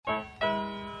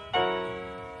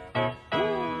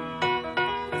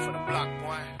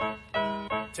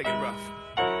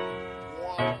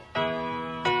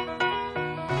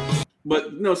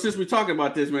But no, since we're talking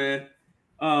about this, man,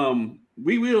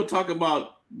 we will talk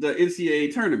about the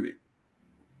NCAA tournament.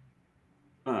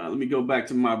 Let me go back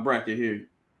to my bracket here.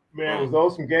 Man, was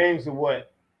those some games or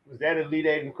what? Was that Elite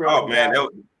Eight incredible? Oh man,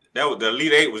 that was the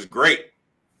Elite Eight was great.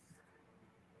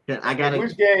 Yeah, I got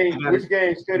Which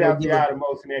game stood out to y'all the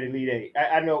most in that Elite Eight?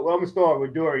 I know. Well, I'm gonna start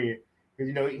with Dorian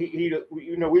because we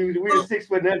the 6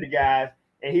 foot under guys,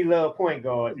 and he loved point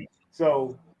guards.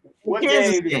 So, what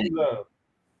game did you love?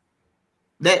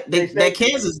 That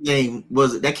Kansas game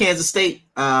was that Kansas State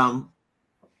Florida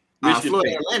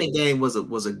Atlantic game was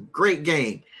a great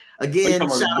game. Again,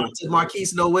 shout out to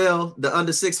Marquise Noel, the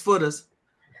under 6 footers.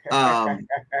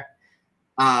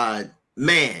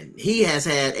 Man, he has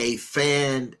had a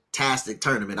fantastic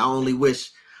tournament. I only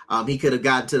wish he could have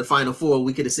gotten to the Final Four.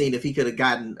 We could have seen if he could have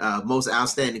gotten most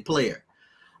outstanding player.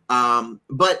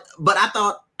 But I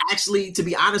thought, actually, to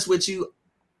be honest with you,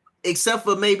 except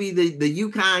for maybe the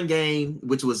UConn game,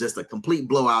 which was just a complete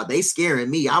blowout, they scaring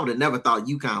me. I would have never thought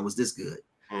UConn was this good.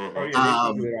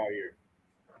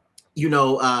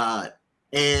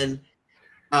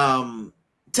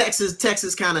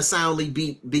 Texas kind of soundly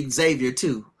beat Xavier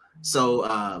too.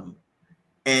 So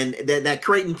and that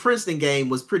Creighton Princeton game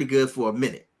was pretty good for a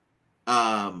minute.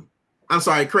 I'm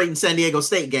sorry, Creighton San Diego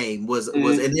State game was and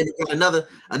then another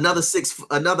under 6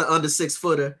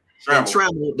 footer and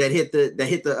Trammell that hit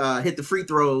the free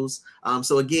throws.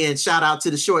 So again, shout out to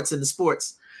the shorts and the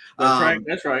sports.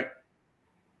 That's right.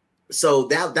 So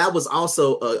that was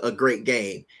also a great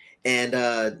game.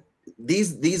 And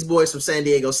these boys from San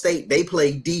Diego State, they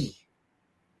play D.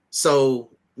 So,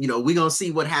 we're going to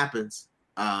see what happens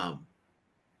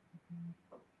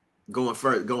going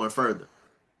further.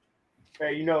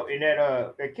 Hey, in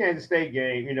that Kansas State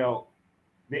game,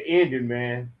 the ending,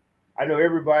 man. I know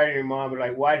everybody and their mom were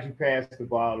like, why did you pass the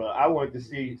ball up? I wanted to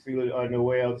see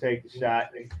Noel take the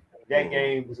shot. That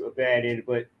game was a bad ending,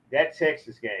 but that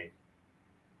Texas game,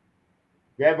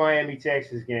 that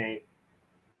Miami-Texas game,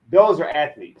 those are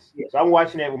athletes. So I'm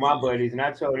watching that with my buddies, and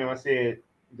I told them, I said,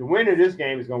 the winner of this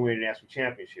game is going to win the national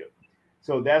championship.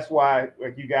 So that's why,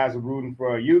 like you guys are rooting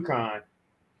for UConn,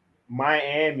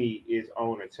 Miami is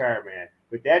on a tear, man.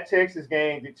 But that Texas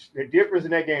game, the difference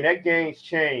in that game's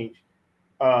changed.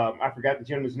 I forgot the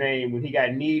gentleman's name when he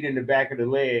got kneed in the back of the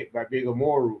leg by Big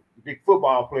Amoru, the big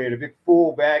football player, the big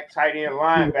fullback, tight end,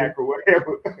 linebacker,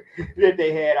 whatever that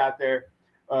they had out there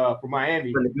for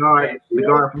Miami. The guard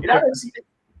from Texas.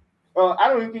 I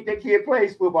don't even think that kid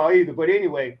plays football either. But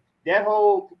anyway,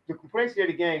 the complexity of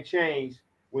the game changed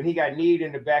when he got kneed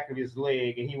in the back of his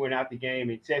leg and he went out the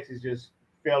game and Texas just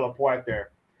fell apart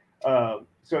there.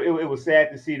 So it was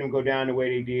sad to see them go down the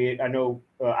way they did. I know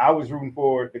I was rooting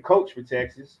for the coach for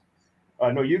Texas.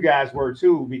 I know you guys were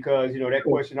too, because, that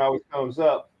question always comes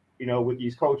up, with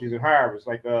these coaches and hirers.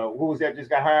 Like, who was that just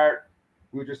got hired?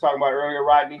 We were just talking about earlier,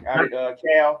 Rodney, out at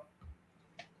Cal.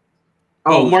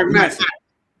 Oh, Mark Madsen.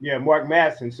 Yeah, Mark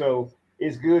Madsen. So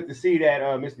it's good to see that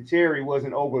Mr. Terry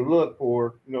wasn't overlooked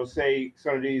for, say,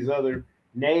 some of these other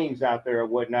names out there or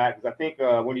whatnot. Because I think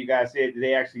one of you guys said that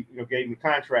they actually, gave him a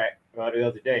contract the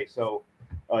other day. So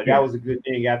that was a good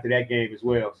thing after that game as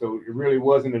well. So it really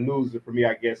wasn't a loser for me,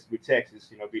 I guess, with Texas.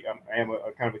 I am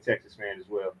a kind of a Texas fan as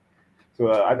well.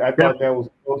 So I thought those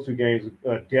two games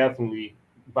definitely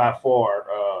by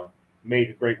far made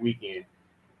a great weekend.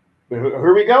 But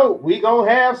here we go. We gonna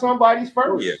have somebody's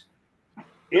first.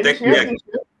 In the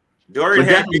championship. Dorian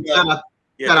had me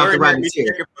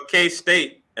for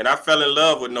K-State, and I fell in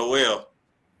love with Noel.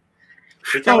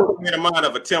 He kind of put me in the mind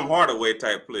of a Tim Hardaway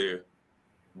type player.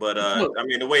 But,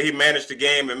 the way he managed the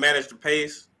game and managed the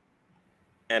pace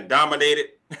and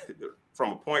dominated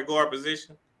from a point guard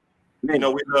position, we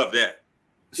love that.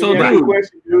 So,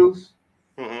 question, Bruce.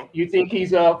 Mm-hmm. You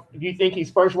think he's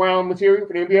first round material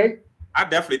for the NBA? I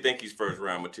definitely think he's first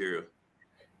round material.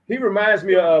 He reminds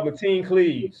me of Mateen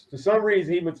Cleaves. For some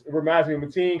reason, he reminds me of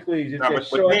Mateen Cleaves.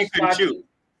 Mateen can shoot.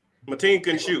 Mateen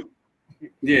can shoot.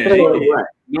 Yeah,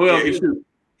 Noel can shoot.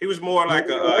 He was more like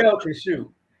Noel can shoot.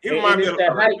 He reminds me of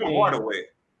Hardaway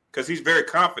because he's very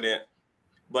confident.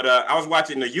 But I was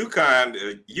watching the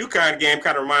UConn game.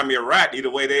 Kind of remind me of Rodney, the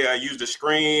way they use the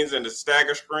screens and the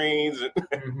stagger screens.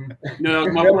 No, that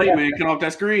was my play, man. Cut off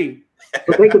that screen.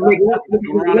 But they can make around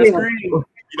the screen.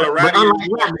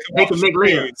 They can make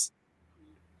layups.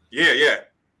 Yeah.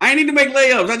 I ain't need to make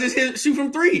layups. I just shoot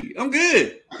from 3. I'm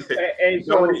good. And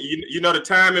so the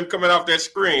time him coming off that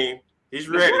screen, he's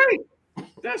ready.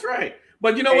 That's right.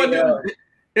 But you know what, dude?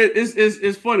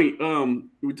 It's funny.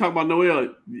 We talk about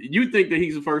Noel. You think that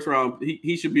he's a first round?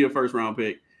 He should be a first round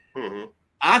pick. Mm-hmm.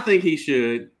 I think he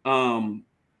should.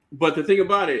 But the thing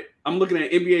about it, I'm looking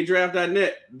at NBA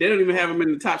Draft.net. They don't even have him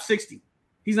in the top 60.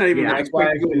 He's not even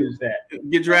expected to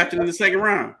get drafted in the second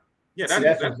round. Yeah,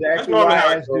 that's exactly why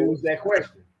I asked dudes that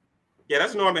question. Yeah,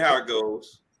 that's normally how it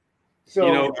goes.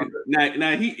 So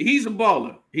now he's a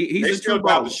baller. He's still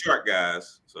about the short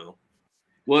guys. So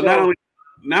not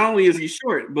only is he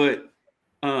short, but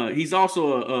he's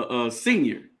also a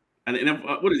senior. And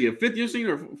what is he? A 5th year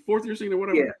senior or 4th year senior,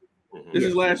 whatever. Yeah. This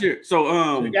is last year.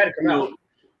 So you got to come out.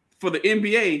 For the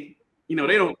NBA, they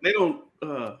don't. They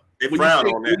frown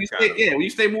on that. When you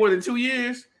stay more than 2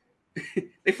 years,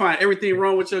 they find everything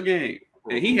wrong with your game.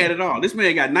 And he had it all. This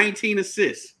man got 19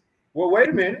 assists. Well, wait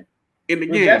a minute. In the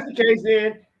game. If that's the case,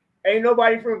 then ain't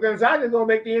nobody from Gonzaga gonna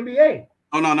make the NBA.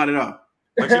 Oh no, not at all.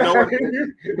 But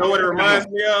you know what it reminds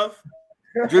me of?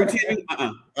 Drew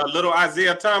Timme? A little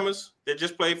Isaiah Thomas that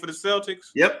just played for the Celtics.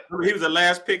 Yep. He was the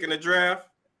last pick in the draft.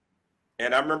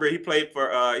 And I remember he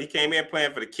came in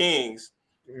playing for the Kings.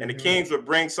 And the Kings would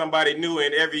bring somebody new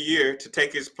in every year to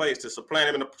take his place, to supplant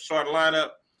him in the starting lineup.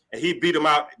 And he beat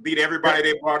everybody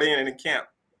they brought in the camp.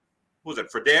 Who was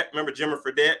it? Fredette? Remember Jimmy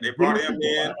Fredette? They brought him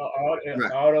in.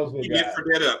 All those guys. He get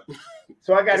Fredette up.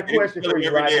 So I got a question for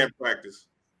you, Rodney. Practice.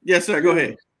 Yes, sir. Go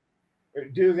ahead.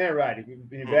 Dudes and Rodney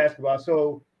in basketball.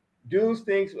 So Dudes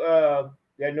thinks that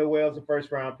Noel's a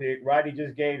first round pick. Rodney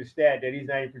just gave the stat that he's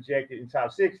not even projected in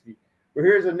top 60. But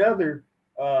here's another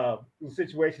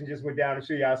situation just went down. I'm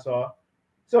sure y'all saw.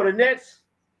 So the Nets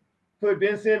put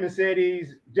Ben Simmons, said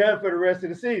he's done for the rest of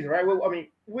the season, right? Well, I mean,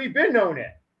 we've been knowing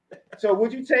that. So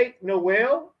would you take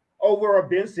Noel over a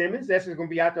Ben Simmons that's just going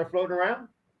to be out there floating around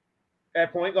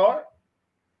at point guard?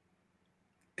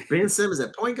 Ben Simmons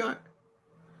at point guard?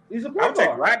 He's a point guard. I'll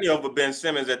take Rodney over Ben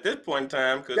Simmons at this point in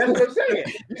time. That's what I'm saying.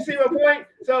 You see my point?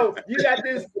 So you got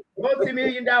this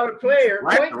multi-million-dollar player.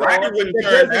 Rodney wouldn't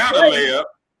turn down a layup.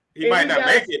 He might not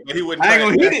make it, but he wouldn't. I ain't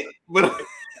going to hit it. But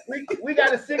we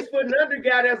got a 6 foot and under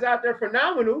guy that's out there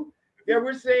phenomenal that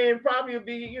we're saying probably would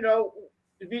be,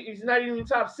 he's not even in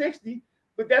top 60,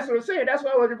 but that's what I'm saying. That's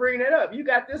why I wanted to bring that up. You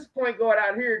got this point guard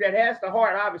out here that has the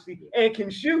heart, obviously, and can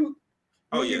shoot.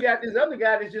 You got this other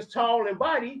guy that's just tall and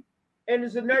body and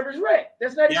is a nervous wreck.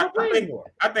 That's not even playing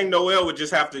anymore. I think Noel would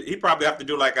just he probably have to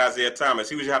do like Isaiah Thomas.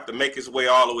 He would have to make his way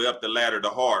all the way up the ladder the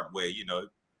hard way,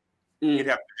 He'd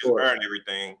have to just earn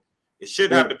everything. It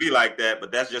shouldn't have to be like that,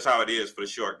 but that's just how it is for the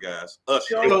short guys.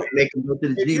 Make them go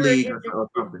to the G League or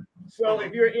something. So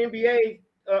if you're an NBA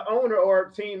owner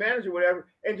or team manager, whatever,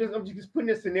 and I'm just putting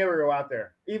this scenario out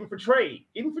there, even for trade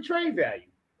value,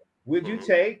 would you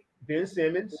take Ben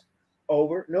Simmons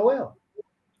over Noel?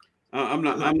 I'm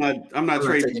not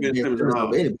trading Ben Simmons at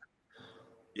all. Yeah,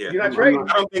 you're not trading.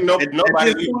 I don't think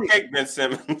nobody will take Ben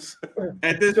Simmons.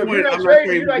 At this point, I'm not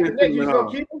trading. Ben Simmons. You're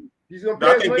gonna keep him.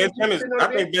 I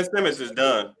think Ben Simmons is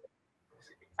done.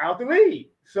 Out the league.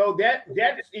 So that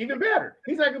is even better.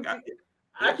 He's not gonna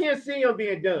I can't see him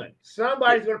being done.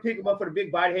 Somebody's gonna pick him up for the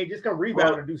big body. Hey, just come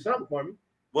rebound and do something for me.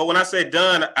 Well, when I say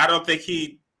done, I don't think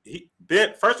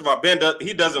Ben. First of all,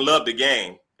 he doesn't love the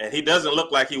game, and he doesn't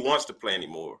look like he wants to play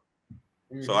anymore.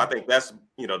 Mm-hmm. So I think that's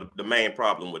the main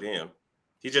problem with him.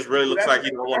 He just really looks like he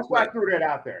don't want to play. That's why I threw that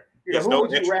out there. Who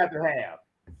would you rather have?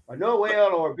 A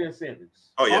Noel or Ben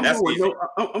Simmons? Oh, yeah, that's easy.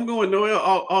 I'm going Noel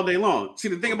all day long. See,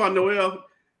 the thing about Noel,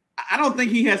 I don't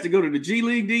think he has to go to the G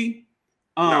League, D.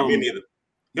 No, me neither.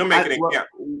 He'll make it in camp.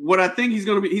 What I think he's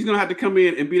going to have to come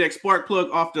in and be that spark plug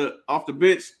off the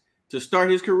bench to start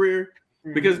his career.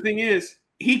 Mm-hmm. Because the thing is,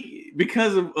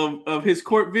 because of his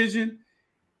court vision,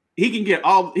 he can get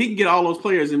all those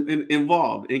players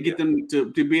involved and get them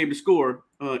to be able to score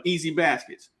easy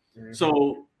baskets. Mm-hmm.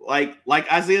 So like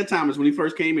Isaiah Thomas when he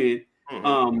first came in,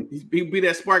 he'd be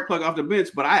that spark plug off the bench.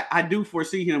 But I do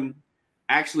foresee him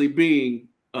actually being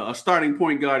a starting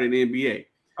point guard in the NBA.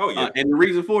 Oh yeah, and the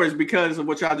reason for it is because of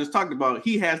what y'all just talked about.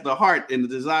 He has the heart and the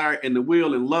desire and the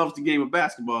will and loves the game of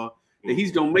basketball. That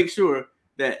he's gonna make sure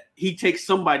that he takes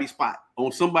somebody's spot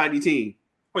on somebody's team.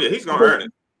 Oh yeah, he's gonna earn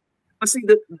it. But see,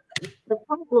 the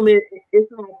problem is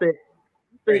it's not that.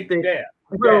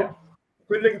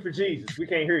 Quit looking for Jesus. We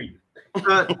can't hear you.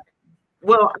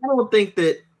 Well, I don't think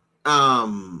that.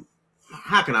 How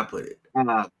can I put it?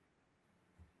 I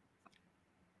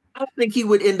think he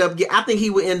would end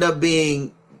up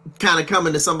being kind of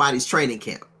coming to somebody's training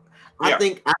camp. Yeah. I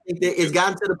think that it's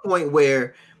gotten to the point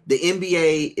where the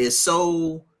NBA is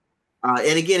so.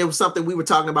 And again, it was something we were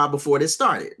talking about before this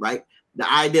started, right? The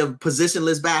idea of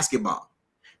positionless basketball,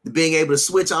 being able to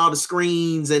switch all the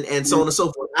screens and so on and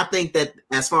so forth. I think that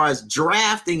as far as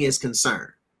drafting is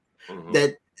concerned,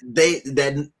 that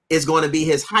is going to be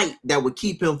his height that would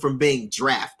keep him from being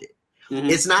drafted. Mm-hmm.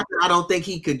 It's not that I don't think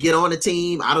he could get on a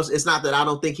team. It's not that I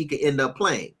don't think he could end up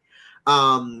playing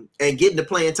and getting the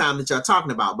playing time that y'all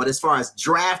talking about. But as far as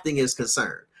drafting is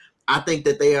concerned, I think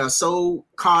that they are so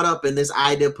caught up in this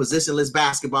idea of positionless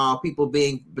basketball, people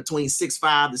being between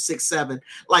 6'5" to 6'7".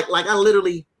 Like I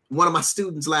literally, one of my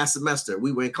students last semester,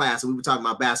 we were in class and we were talking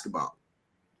about basketball.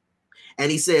 And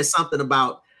he said something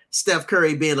about Steph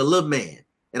Curry being a little man.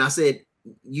 And I said,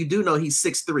 you do know he's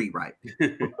 6'3", right?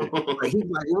 He's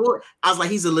like, what? I was like,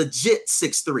 he's a legit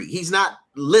 6'3". He's not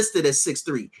listed as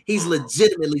 6'3". He's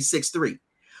legitimately 6'3".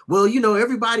 Well, you know,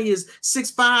 everybody is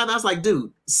 6'5". I was like,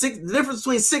 dude, the difference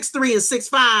between 6'3" and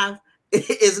 6'5"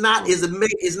 is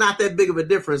not that big of a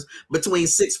difference between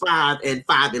 6'5" and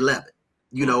 5'11",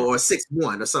 you know, or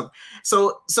 6'1" or something.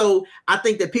 So I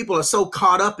think that people are so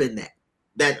caught up in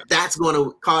that's going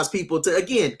to cause people to,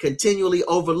 again, continually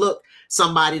overlook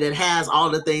somebody that has all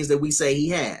the things that we say he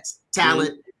has: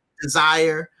 talent,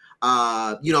 desire,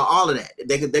 you know, all of that.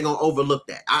 They're going to overlook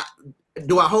that.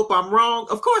 Do I hope I'm wrong?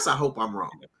 Of course I hope I'm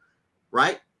wrong,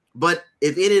 right? But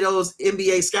if any of those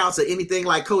NBA scouts are anything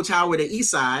like Coach Howard at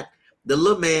Eastside, the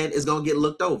little man is going to get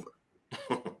looked over.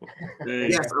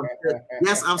 Yes,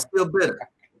 I'm still bitter.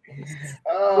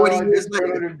 Oh, 40 years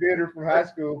later. Bitter from high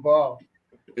school ball.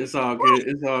 It's all good.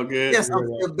 It's all good. Yes, I'm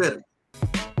still bitter.